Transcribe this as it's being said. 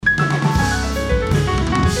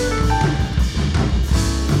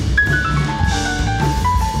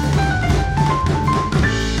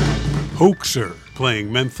Hoaxer,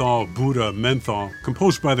 playing Menthol Buddha Menthol,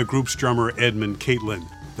 composed by the group's drummer Edmund Caitlin.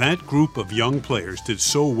 That group of young players did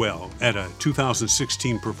so well at a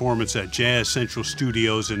 2016 performance at Jazz Central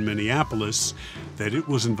Studios in Minneapolis that it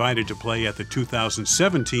was invited to play at the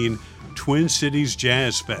 2017 Twin Cities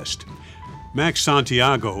Jazz Fest. Max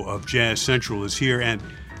Santiago of Jazz Central is here, and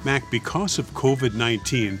Mac, because of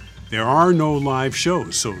COVID-19, there are no live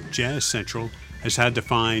shows, so Jazz Central has had to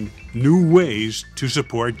find new ways to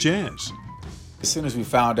support jazz. As soon as we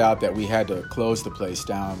found out that we had to close the place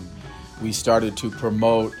down, we started to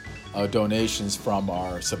promote donations from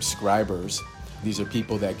our subscribers. These are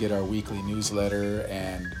people that get our weekly newsletter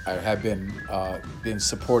and have been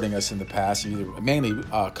supporting us in the past, mainly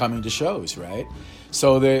coming to shows, right?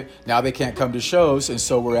 So now they can't come to shows, and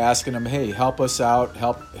so we're asking them, hey, help us out,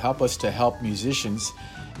 help us to help musicians.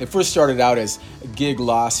 It first started out as gig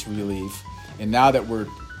loss relief, and now that we're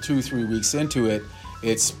 2-3 weeks into it,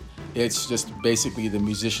 it's just basically the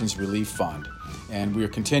Musicians Relief Fund. And we're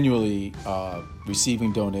continually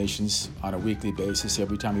receiving donations on a weekly basis.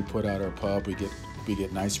 Every time we put out our pub, we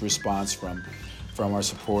get nice response from our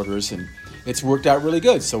supporters, and it's worked out really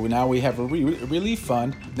good. So now we have a relief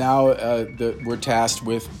fund. Now we're tasked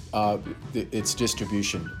with its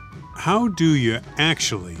distribution. How do you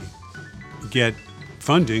actually get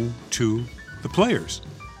funding to the players?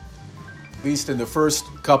 At least in the first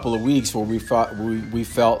couple of weeks, where we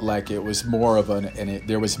felt like it was more of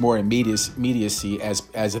there was more immediacy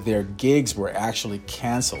as their gigs were actually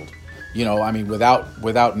canceled,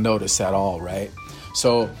 without notice at all, right?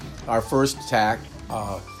 So our first tack,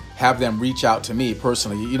 have them reach out to me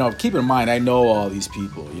personally. Keep in mind, I know all these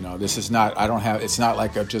people. It's not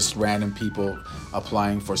like just random people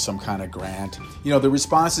applying for some kind of grant. The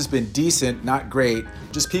response has been decent, not great.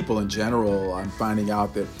 Just people in general. I'm finding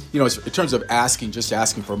out that, in terms of asking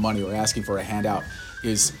for money or asking for a handout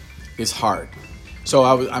is hard. So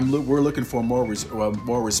we're looking for more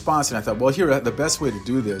response, and I thought, well, here the best way to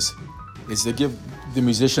do this is to give the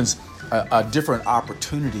musicians a different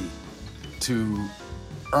opportunity to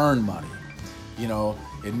earn money.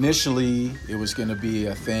 Initially it was going to be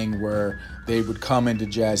a thing where they would come into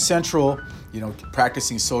Jazz Central,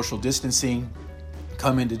 practicing social distancing,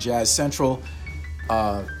 come into Jazz Central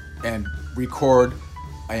and record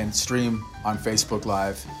and stream on Facebook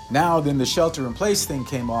Live. Now then the shelter-in-place thing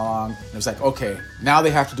came along, and it was like, okay, now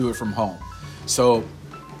they have to do it from home. So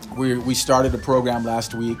we started a program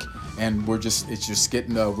last week, and we're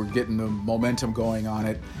getting the momentum going on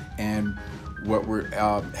it, and what we're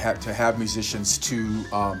to have musicians to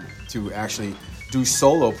actually do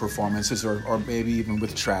solo performances or maybe even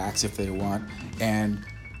with tracks if they want, and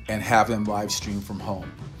have them live stream from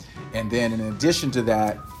home. And then in addition to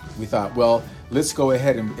that, we thought, well, let's go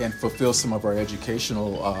ahead and fulfill some of our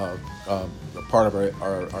educational part of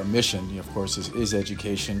our mission, of course, is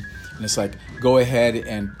education. And it's like, go ahead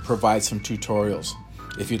and provide some tutorials.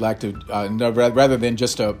 If you'd like to, rather than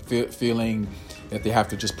just a feeling that they have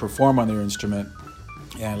to just perform on their instrument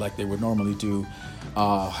and like they would normally do,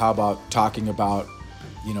 how about talking about,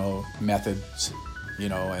 methods,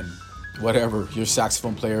 and whatever. Your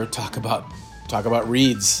saxophone player, talk about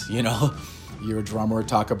reeds, You're a drummer,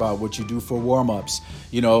 talk about what you do for warm-ups,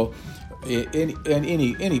 any,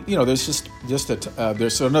 there's just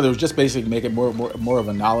basically make it more of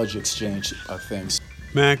a knowledge exchange of things.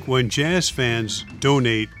 Mac, when jazz fans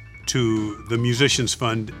donate to the Musicians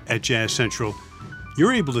Fund at Jazz Central,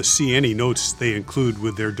 you're able to see any notes they include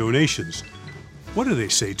with their donations. What do they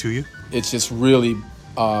say to you? It's just really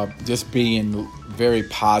just being very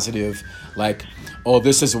positive, like, oh,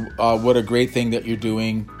 this is what a great thing that you're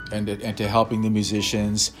doing, and to helping the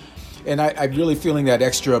musicians. And I'm really feeling that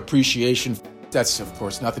extra appreciation. That's, of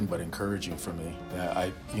course, nothing but encouraging for me.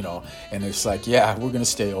 And it's like, yeah, we're going to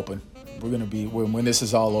stay open. We're going to be, when this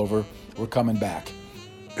is all over, we're coming back.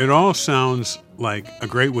 It all sounds like a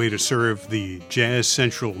great way to serve the Jazz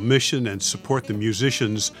Central mission and support the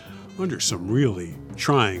musicians under some really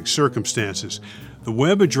trying circumstances. The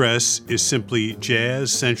web address is simply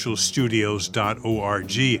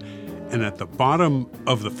jazzcentralstudios.org, and at the bottom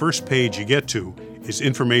of the first page you get to is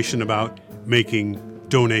information about making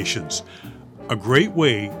donations. A great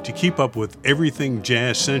way to keep up with everything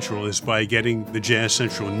Jazz Central is by getting the Jazz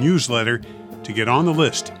Central newsletter. To get on the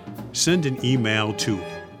list, send an email to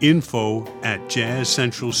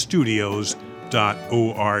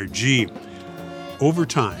info@jazzcentralstudios.org. Over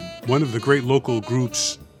time, one of the great local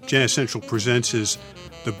groups Jazz Central presents is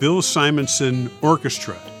the Bill Simonson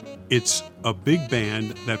Orchestra. It's a big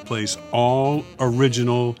band that plays all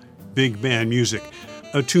original big band music,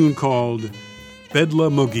 a tune called Bedla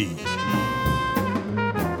Mogi.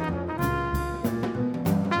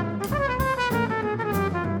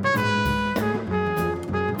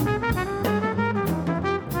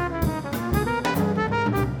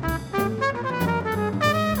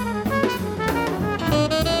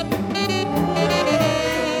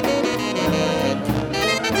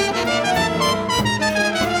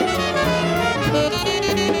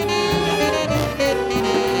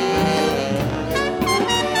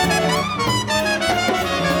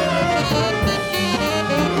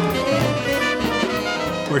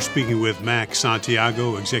 We're speaking with Mac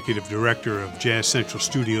Santiago, Executive Director of Jazz Central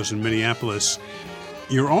Studios in Minneapolis.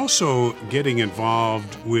 You're also getting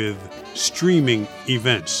involved with streaming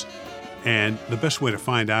events, and the best way to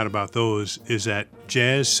find out about those is at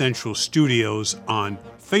Jazz Central Studios on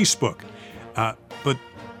Facebook. But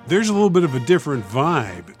there's a little bit of a different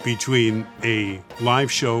vibe between a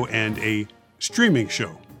live show and a streaming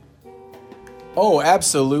show. Oh,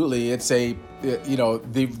 absolutely. It's the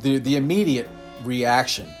immediate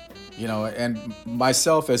reaction, and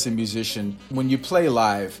myself as a musician, when you play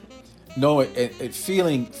live,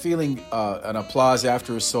 feeling an applause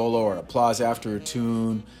after a solo or applause after a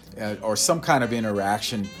tune or some kind of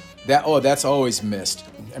interaction, that's always missed.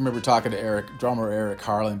 I remember talking to drummer Eric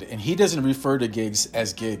Harland, and he doesn't refer to gigs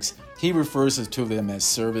as gigs. He refers to them as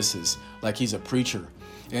services, like he's a preacher.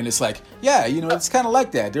 And it's like, it's kind of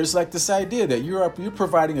like that. There's like this idea that you're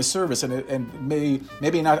providing a service, and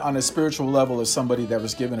maybe not on a spiritual level as somebody that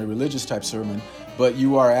was given a religious type sermon, but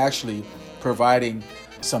you are actually providing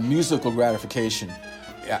some musical gratification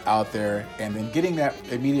out there, and then getting that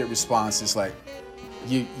immediate response is like,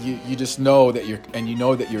 you just know that you're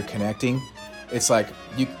connecting. It's like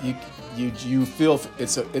you feel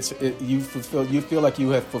you feel like you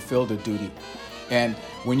have fulfilled a duty. And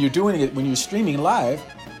when you're doing it, when you're streaming live,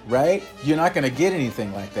 right, you're not going to get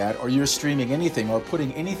anything like that, or you're streaming anything or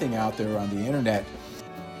putting anything out there on the internet.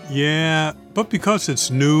 Yeah, but because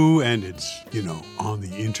it's new and it's, on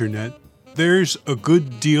the internet, there's a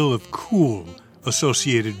good deal of cool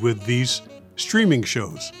associated with these streaming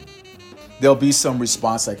shows. There'll be some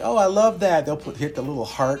response like, "Oh, I love that." They'll hit the little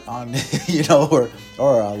heart on,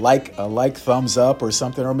 or a like thumbs up or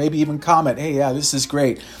something, or maybe even comment, "Hey, yeah, this is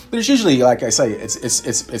great." But it's usually, like I say,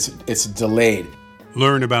 it's delayed.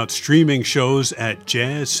 Learn about streaming shows at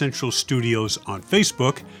Jazz Central Studios on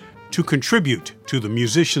Facebook. To contribute to the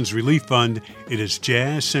Musicians Relief Fund, it is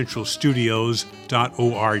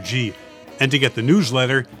jazzcentralstudios.org. And to get the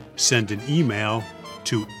newsletter, send an email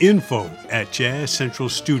to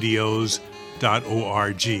info@jazzcentralstudios.org.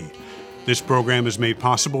 This program is made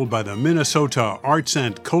possible by the Minnesota Arts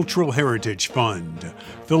and Cultural Heritage Fund.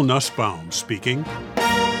 Phil Nussbaum speaking.